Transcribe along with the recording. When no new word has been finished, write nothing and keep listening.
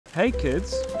Hey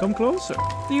kids, come closer.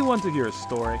 Do you want to hear a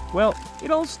story? Well,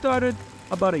 it all started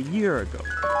about a year ago.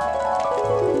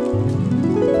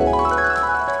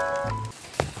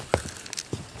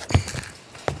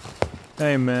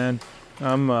 Hey man,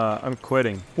 I'm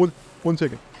quitting. One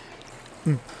second.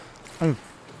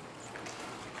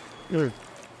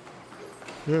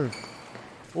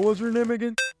 What was your name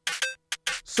again?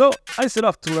 So, I set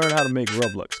off to learn how to make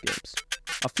Roblox games.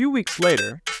 A few weeks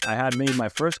later, I had made my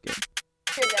first game.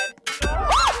 You're dead.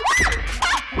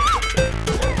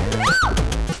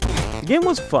 The game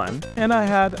was fun, and I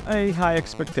had high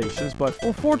expectations, but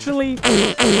unfortunately,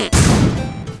 I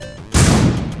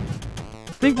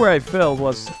think where I failed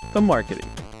was the marketing.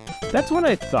 That's what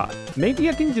I thought. Maybe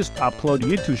I can just upload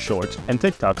YouTube shorts and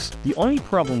TikToks. The only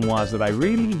problem was that I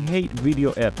really hate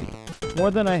video editing,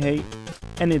 more than I hate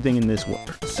anything in this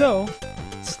world. So,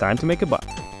 it's time to make a buck.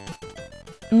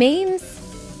 Memes,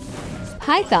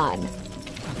 Python,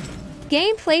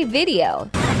 gameplay video,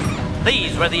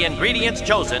 These were the ingredients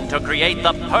chosen to create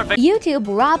the perfect YouTube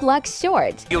Roblox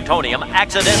short, plutonium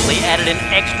accidentally added an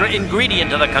extra ingredient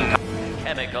to the concoction.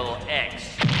 Chemical X.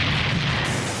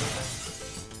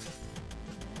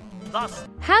 Thus,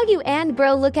 how you and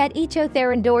bro look at each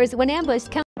other indoors when ambush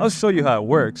comes. I'll show you how it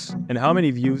works and how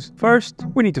many views. First,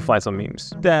 we need to find some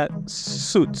memes that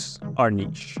suits our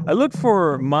niche. I looked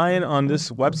for mine on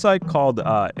this website called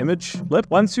ImageLip.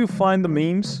 Once you find the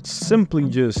memes, simply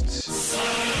just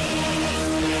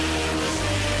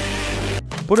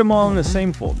put them all in the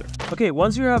same folder. Okay,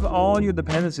 once you have all your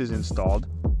dependencies installed,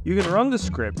 you can run the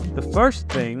script. The first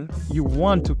thing you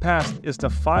want to pass is the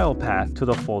file path to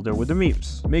the folder with the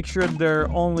memes. Make sure they're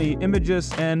only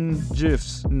images and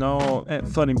GIFs, no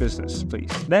funny business,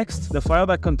 please. Next, the file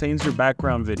that contains your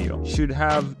background video should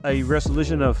have a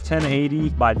resolution of 1080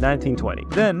 by 1920.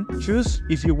 Then, choose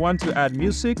if you want to add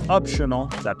music, optional,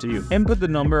 it's up to you. Input the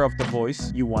number of the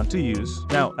voice you want to use.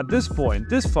 Now, at this point,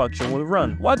 this function will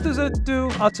run. What does it do?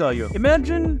 I'll tell you.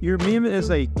 Imagine your meme is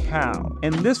a cow,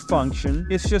 and this function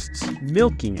is just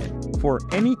milking it for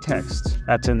any text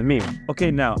that's in the meme. Okay,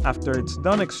 now after it's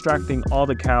done extracting all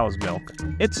the cow's milk,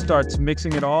 it starts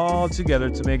mixing it all together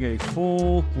to make a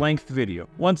full-length video.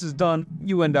 Once it's done,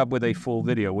 you end up with a full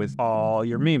video with all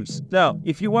your memes. Now,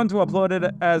 if you want to upload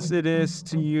it as it is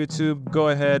to YouTube, go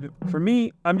ahead. For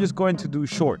me, I'm just going to do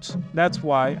shorts. That's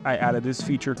why I added this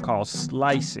feature called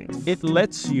slicing. It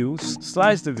lets you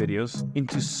slice the videos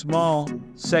into small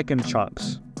second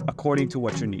chunks according to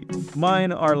what you need.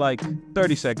 Mine are like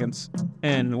 30 seconds,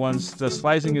 and once the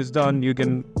slicing is done, you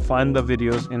can find the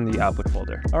videos in the output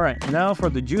folder. Alright, now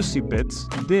for the juicy bits,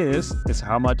 this is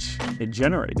how much it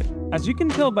generated. As you can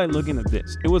tell by looking at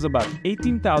this, it was about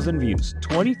 18,000 views,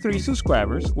 23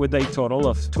 subscribers with a total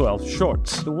of 12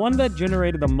 shorts. The one that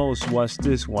generated the most was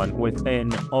this one with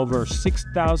an over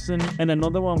 6,000 and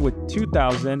another one with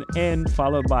 2,000 and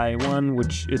followed by one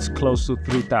which is close to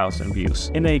 3,000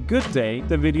 views. In a good day,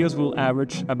 the videos will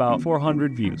average about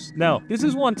 400 views. Now, this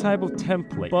is one type of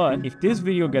template, but if this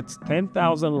video gets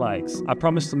 10,000 likes, I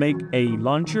promise to make a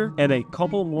launcher and a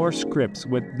couple more scripts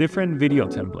with different video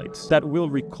templates that will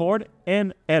record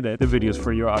and edit the videos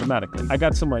for you automatically. I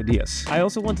got some ideas. I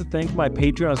also want to thank my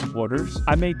Patreon supporters.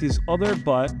 I made this other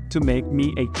bot to make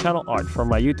me a channel art for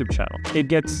my YouTube channel. It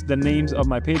gets the names of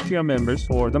my Patreon members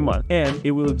for the month, and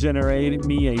it will generate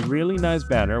me a really nice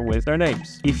banner with their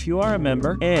names. If you are a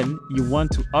member and you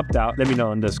want to opt out, let me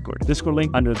know on Discord. Discord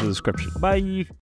link under the description. Bye!